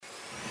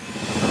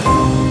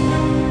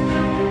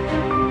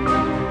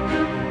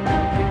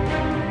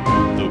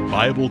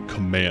Bible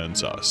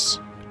commands us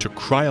to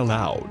cry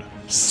aloud,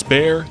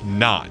 "Spare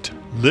not,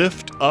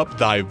 lift up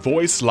thy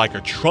voice like a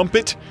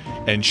trumpet,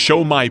 and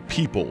show my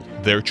people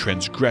their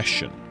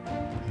transgression."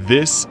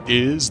 This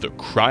is the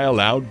Cry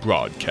Aloud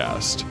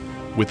broadcast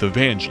with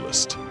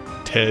evangelist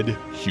Ted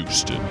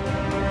Houston.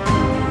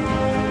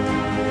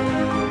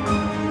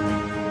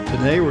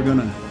 Today we're going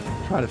to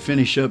try to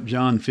finish up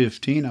John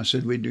 15. I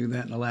said we'd do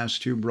that in the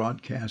last two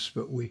broadcasts,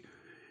 but we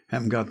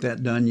haven't got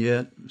that done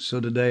yet. So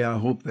today I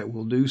hope that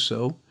we'll do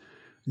so.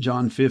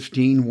 John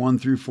 15, 1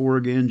 through 4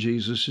 again,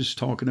 Jesus is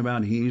talking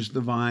about He's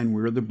the vine,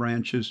 we're the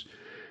branches,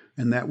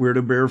 and that we're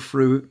to bear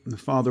fruit. The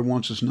Father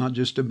wants us not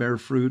just to bear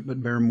fruit,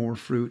 but bear more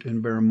fruit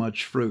and bear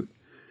much fruit.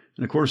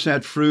 And of course,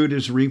 that fruit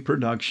is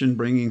reproduction,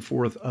 bringing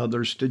forth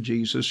others to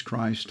Jesus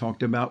Christ.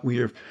 Talked about we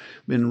have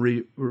been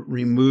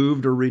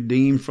removed or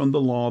redeemed from the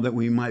law that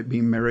we might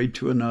be married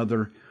to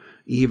another,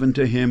 even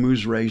to Him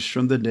who's raised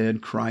from the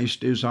dead.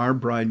 Christ is our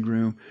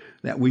bridegroom,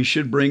 that we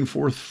should bring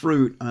forth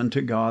fruit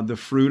unto God. The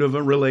fruit of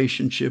a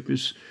relationship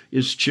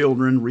is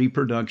children,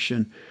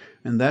 reproduction.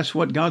 And that's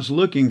what God's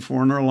looking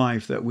for in our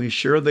life, that we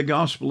share the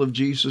gospel of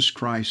Jesus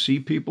Christ, see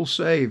people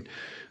saved,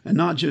 and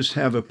not just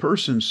have a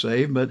person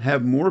saved, but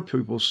have more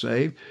people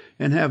saved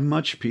and have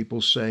much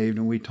people saved.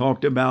 And we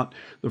talked about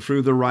the fruit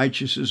of the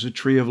righteous is a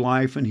tree of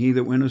life, and he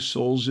that winneth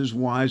souls is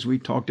wise. We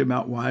talked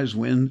about wise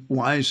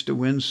to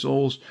win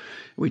souls.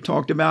 We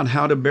talked about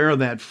how to bear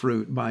that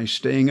fruit by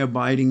staying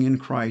abiding in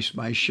Christ,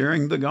 by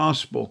sharing the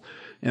gospel,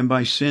 and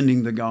by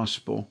sending the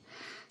gospel.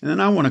 And then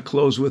I want to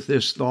close with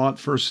this thought,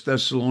 1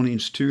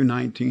 Thessalonians 2,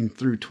 19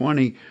 through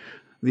 20.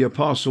 The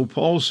Apostle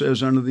Paul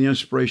says, under the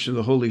inspiration of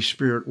the Holy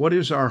Spirit, "What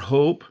is our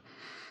hope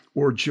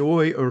or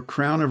joy or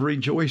crown of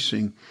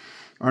rejoicing?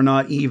 Are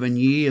not even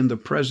ye in the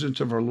presence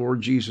of our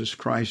Lord Jesus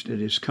Christ at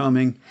His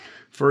coming?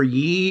 For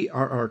ye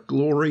are our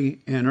glory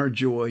and our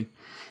joy."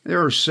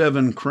 There are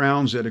 7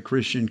 crowns that a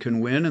Christian can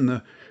win, and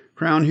the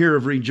crown here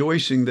of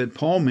rejoicing that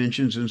Paul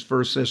mentions in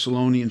 1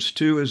 Thessalonians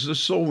 2 is the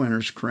soul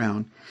winner's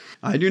crown.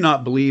 I do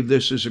not believe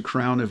this is a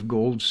crown of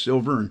gold,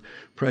 silver, and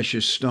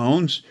precious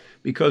stones,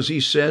 because he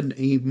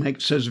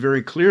says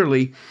very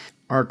clearly,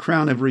 our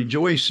crown of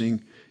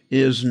rejoicing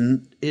is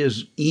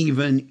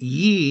even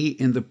ye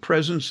in the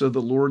presence of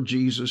the Lord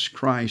Jesus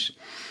Christ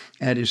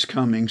at His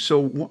coming.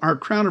 So our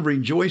crown of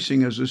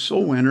rejoicing as a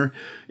soul winner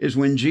is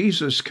when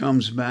Jesus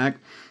comes back,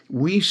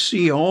 we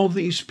see all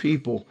these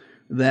people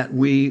that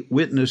we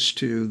witnessed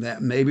to,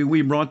 that maybe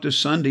we brought to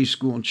Sunday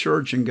school and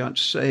church and got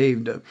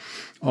saved.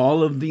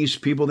 All of these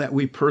people that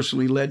we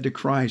personally led to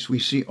Christ. We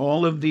see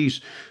all of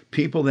these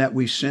people that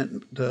we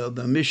sent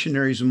the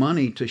missionaries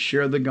money to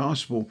share the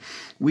gospel.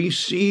 We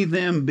see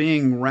them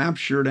being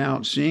raptured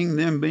out, seeing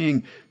them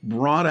being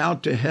brought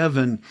out to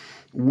heaven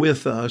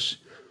with us.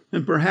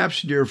 And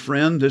perhaps, dear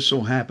friend, this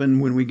will happen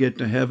when we get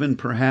to heaven.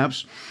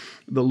 Perhaps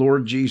the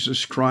Lord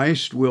Jesus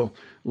Christ will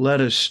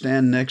let us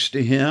stand next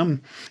to Him,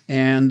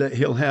 and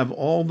He'll have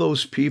all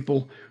those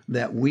people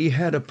that we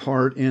had a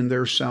part in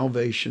their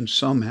salvation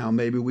somehow.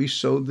 Maybe we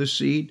sowed the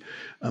seed.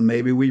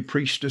 Maybe we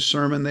preached a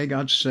sermon, they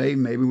got saved.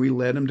 Maybe we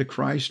led them to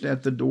Christ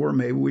at the door.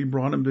 Maybe we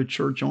brought them to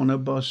church on a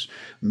bus.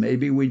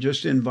 Maybe we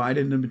just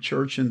invited them to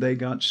church and they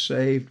got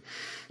saved.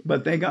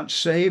 But they got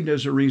saved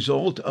as a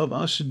result of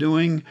us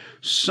doing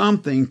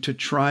something to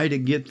try to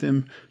get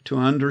them to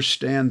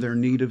understand their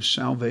need of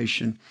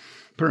salvation.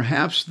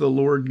 Perhaps the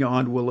Lord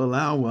God will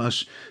allow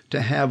us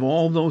to have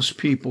all those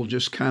people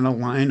just kind of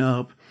line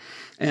up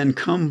and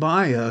come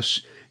by us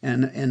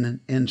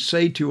and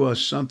say to us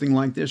something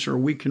like this, or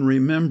we can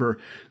remember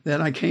that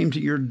I came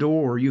to your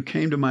door, you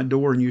came to my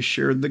door and you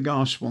shared the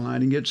gospel, and I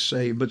didn't get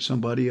saved, but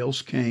somebody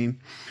else came.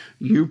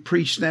 You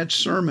preached that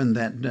sermon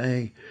that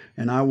day,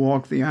 and I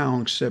walked the aisle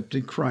and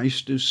accepted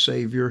Christ as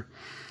Savior.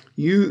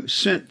 You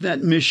sent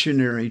that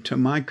missionary to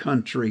my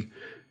country,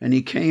 and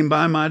he came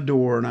by my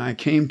door, and I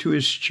came to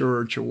his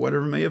church, or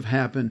whatever may have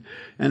happened,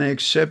 and I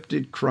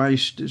accepted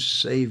Christ as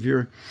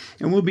Savior.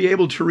 And we'll be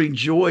able to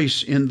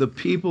rejoice in the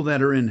people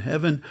that are in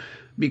heaven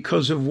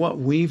because of what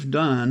we've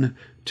done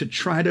to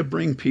try to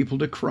bring people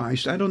to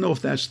Christ. I don't know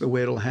if that's the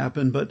way it'll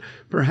happen, but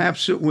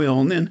perhaps it will.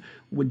 And then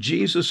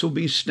Jesus will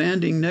be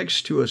standing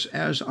next to us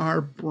as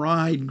our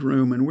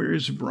bridegroom, and we're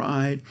His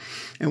bride.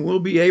 And we'll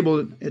be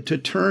able to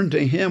turn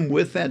to Him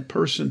with that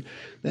person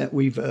that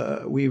we've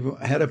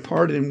had a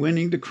part in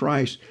winning to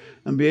Christ,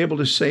 and be able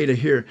to say to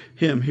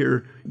him,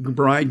 "Here,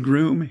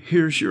 bridegroom,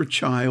 here's your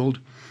child."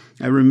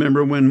 I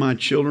remember when my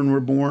children were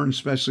born,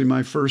 especially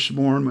my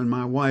firstborn, when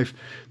my wife,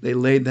 they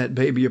laid that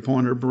baby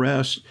upon her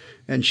breast,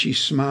 and she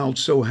smiled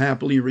so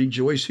happily,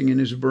 rejoicing in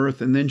his birth.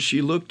 And then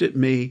she looked at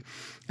me,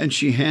 and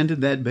she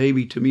handed that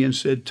baby to me and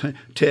said,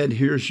 "Ted,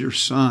 here's your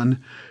son."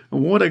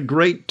 And what a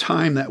great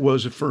time that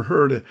was for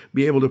her to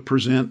be able to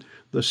present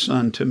the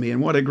Son to me.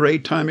 And what a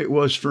great time it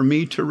was for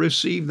me to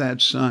receive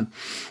that Son.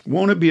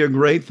 Won't it be a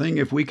great thing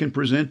if we can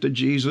present to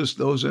Jesus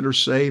those that are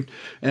saved?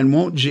 And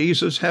won't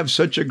Jesus have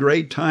such a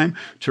great time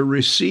to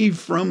receive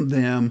from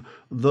them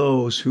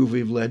those who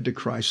we've led to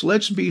Christ?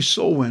 Let's be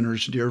soul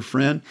winners, dear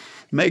friend.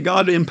 May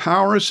God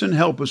empower us and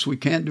help us. We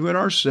can't do it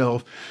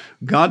ourselves.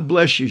 God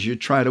bless you as you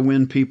try to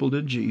win people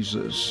to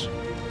Jesus.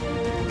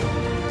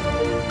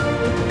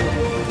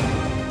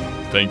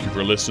 Thank you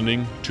for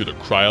listening to the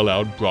Cry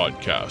Aloud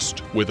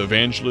broadcast with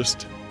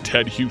evangelist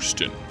Ted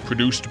Houston,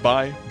 produced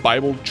by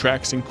Bible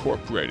Tracts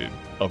Incorporated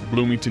of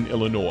Bloomington,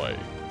 Illinois.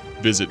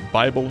 Visit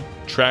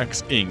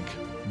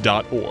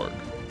BibleTractsInc.org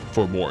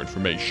for more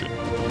information.